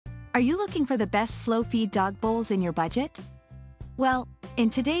Are you looking for the best slow feed dog bowls in your budget? Well, in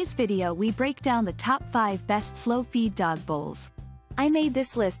today's video we break down the top 5 best slow feed dog bowls. I made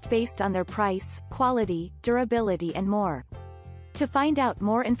this list based on their price, quality, durability and more. To find out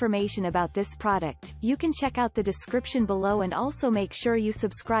more information about this product, you can check out the description below and also make sure you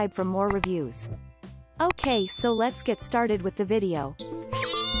subscribe for more reviews. Okay, so let's get started with the video.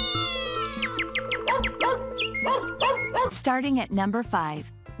 Starting at number 5,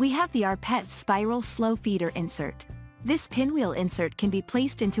 we have the OurPets Spiral Slow Feeder Insert. This pinwheel insert can be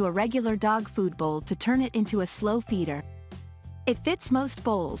placed into a regular dog food bowl to turn it into a slow feeder. It fits most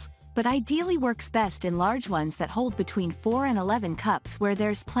bowls, but ideally works best in large ones that hold between 4 and 11 cups where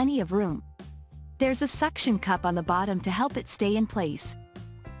there's plenty of room. There's a suction cup on the bottom to help it stay in place.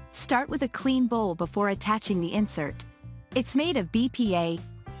 Start with a clean bowl before attaching the insert. It's made of BPA,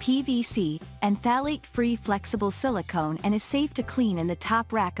 PVC, and phthalate-free flexible silicone and is safe to clean in the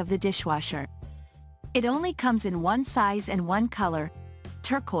top rack of the dishwasher. It only comes in one size and one color,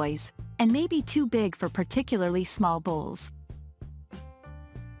 turquoise, and may be too big for particularly small bowls.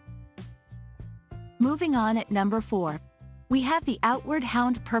 Moving on at number 4, we have the Outward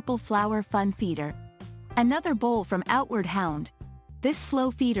Hound Purple Flower Fun Feeder. Another bowl from Outward Hound. This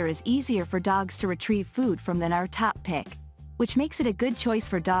slow feeder is easier for dogs to retrieve food from than our top pick, which makes it a good choice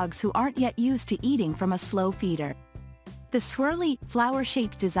for dogs who aren't yet used to eating from a slow feeder. The swirly,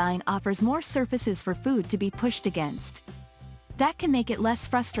 flower-shaped design offers more surfaces for food to be pushed against. That can make it less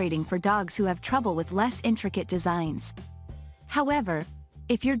frustrating for dogs who have trouble with less intricate designs. However,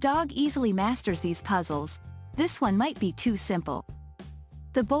 if your dog easily masters these puzzles, this one might be too simple.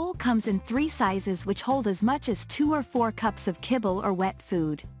 The bowl comes in 3 sizes which hold as much as 2 or 4 cups of kibble or wet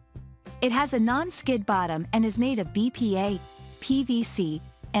food. It has a non-skid bottom and is made of BPA, PVC,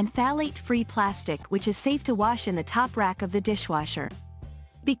 and phthalate-free plastic which is safe to wash in the top rack of the dishwasher.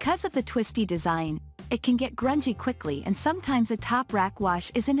 Because of the twisty design, it can get grungy quickly and sometimes a top rack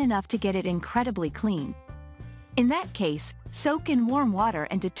wash isn't enough to get it incredibly clean. In that case, soak in warm water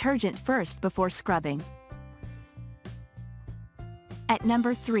and detergent first before scrubbing. At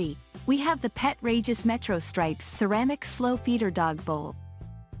number 3, we have the PetRageous Metro Stripes Ceramic Slow Feeder Dog Bowl.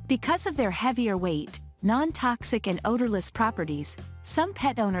 Because of their heavier weight, non-toxic and odorless properties, some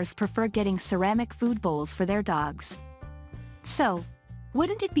pet owners prefer getting ceramic food bowls for their dogs. So,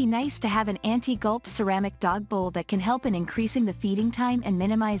 wouldn't it be nice to have an anti-gulp ceramic dog bowl that can help in increasing the feeding time and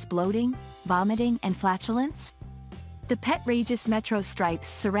minimize bloating, vomiting, and flatulence? The PetRageous Metro Stripes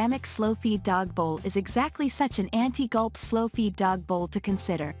Ceramic Slow Feed Dog Bowl is exactly such an anti-gulp slow feed dog bowl to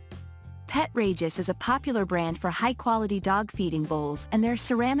consider. PetRageous is a popular brand for high-quality dog feeding bowls and their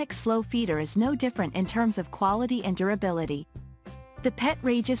ceramic slow feeder is no different in terms of quality and durability. The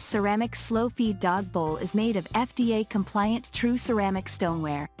PetRageous Ceramic Slow Feed Dog Bowl is made of FDA-compliant true ceramic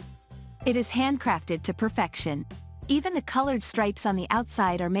stoneware. It is handcrafted to perfection. Even the colored stripes on the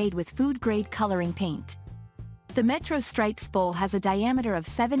outside are made with food-grade coloring paint. The Metro Stripes bowl has a diameter of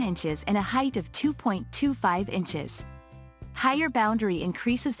 7 inches and a height of 2.25 inches. Higher boundary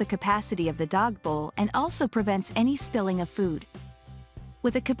increases the capacity of the dog bowl and also prevents any spilling of food.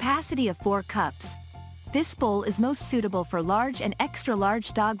 With a capacity of 4 cups, this bowl is most suitable for large and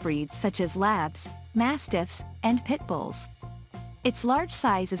extra-large dog breeds such as Labs, Mastiffs, and Pit Bulls. Its large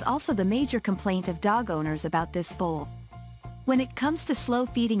size is also the major complaint of dog owners about this bowl. When it comes to slow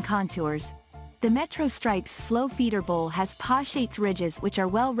feeding contours, the Metro Stripes Slow Feeder Bowl has paw-shaped ridges which are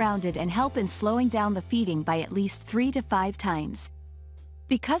well-rounded and help in slowing down the feeding by at least 3 to 5 times.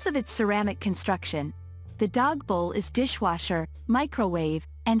 Because of its ceramic construction, the dog bowl is dishwasher, microwave,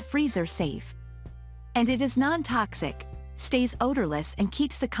 and freezer safe. And it is non-toxic, stays odorless and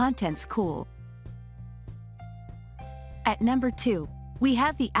keeps the contents cool. At number 2, we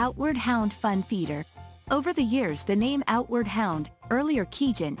have the Outward Hound Fun Feeder. Over the years the name Outward Hound, earlier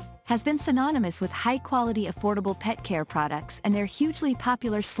Keegan, has been synonymous with high-quality affordable pet care products and their hugely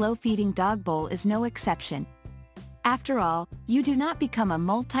popular slow-feeding dog bowl is no exception. After all, you do not become a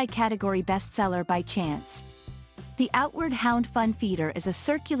multi-category bestseller by chance. The Outward Hound Fun Feeder is a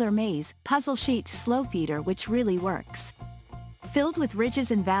circular maze, puzzle-shaped slow feeder which really works. Filled with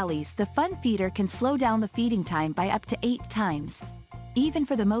ridges and valleys, the Fun Feeder can slow down the feeding time by up to 8 times, even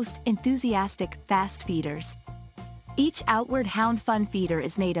for the most enthusiastic, fast feeders. Each Outward Hound Fun Feeder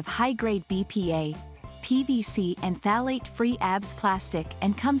is made of high-grade BPA, PVC and phthalate-free ABS plastic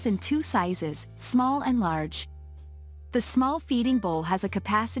and comes in 2 sizes, small and large. The small feeding bowl has a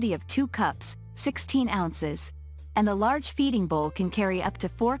capacity of 2 cups, 16 ounces, and the large feeding bowl can carry up to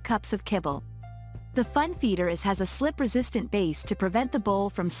 4 cups of kibble. The Fun Feeder has a slip-resistant base to prevent the bowl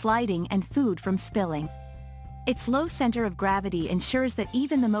from sliding and food from spilling. Its low center of gravity ensures that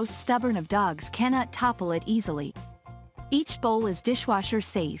even the most stubborn of dogs cannot topple it easily. Each bowl is dishwasher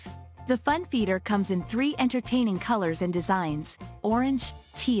safe. The fun feeder comes in 3 entertaining colors and designs: orange,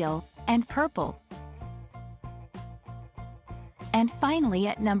 teal, and purple. And finally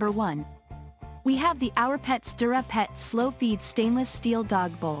at number 1. We have the OurPets DuraPet Slow Feed Stainless Steel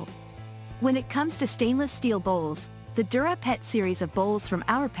Dog Bowl. When it comes to stainless steel bowls, the DuraPet series of bowls from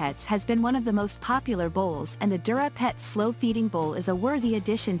OurPets has been one of the most popular bowls, and the DuraPet Slow Feeding Bowl is a worthy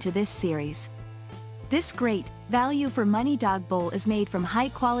addition to this series. This great, value-for-money dog bowl is made from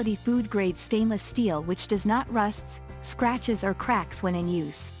high-quality food-grade stainless steel which does not rusts, scratches or cracks when in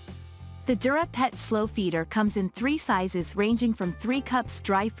use. The DuraPet Slow Feeder comes in 3 sizes ranging from 3 cups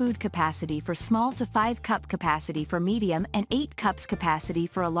dry food capacity for small to 5 cup capacity for medium and 8 cups capacity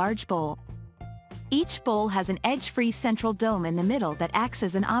for a large bowl. Each bowl has an edge-free central dome in the middle that acts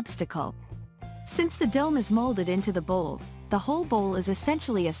as an obstacle. Since the dome is molded into the bowl, the whole bowl is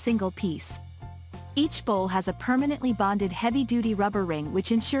essentially a single piece. Each bowl has a permanently bonded heavy-duty rubber ring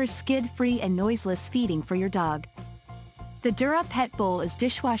which ensures skid-free and noiseless feeding for your dog. The DuraPet bowl is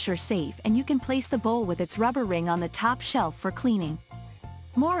dishwasher safe, and you can place the bowl with its rubber ring on the top shelf for cleaning.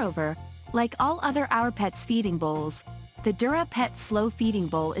 Moreover, like all other OurPets feeding bowls, the DuraPet Slow Feeding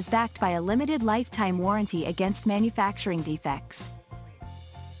Bowl is backed by a limited lifetime warranty against manufacturing defects.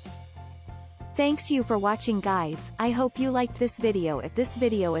 Thanks you for watching, guys. I hope you liked this video. If this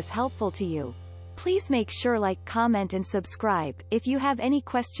video is helpful to you, please make sure like, comment and subscribe. If you have any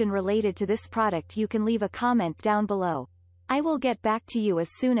question related to this product, you can leave a comment down below. I will get back to you as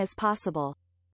soon as possible.